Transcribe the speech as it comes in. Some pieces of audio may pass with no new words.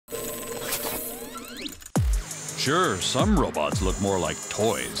Sure, some robots look more like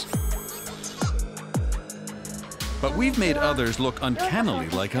toys. But we've made others look uncannily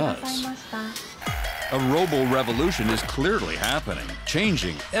like us. A robo-revolution is clearly happening,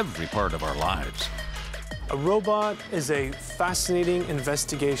 changing every part of our lives. A robot is a fascinating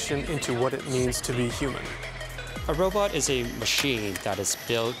investigation into what it means to be human. A robot is a machine that is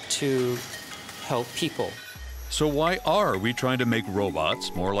built to help people. So why are we trying to make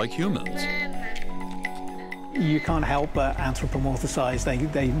robots more like humans? You can't help but anthropomorphize.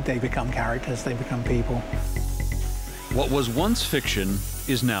 They become characters, they become people. What was once fiction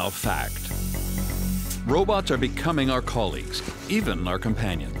is now fact. Robots are becoming our colleagues, even our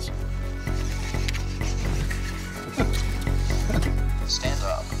companions. Stand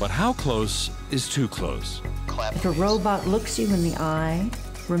up. But how close is too close? Clap. If a robot looks you in the eye,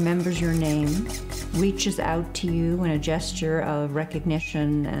 remembers your name, reaches out to you in a gesture of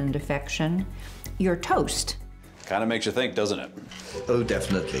recognition and affection, you're toast. Kind of makes you think, doesn't it? Oh,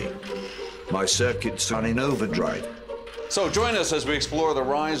 definitely. My circuits run in overdrive. So join us as we explore the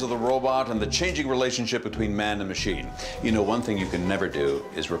rise of the robot and the changing relationship between man and machine. You know, one thing you can never do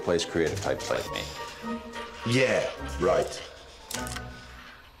is replace creative types like me. Yeah, right.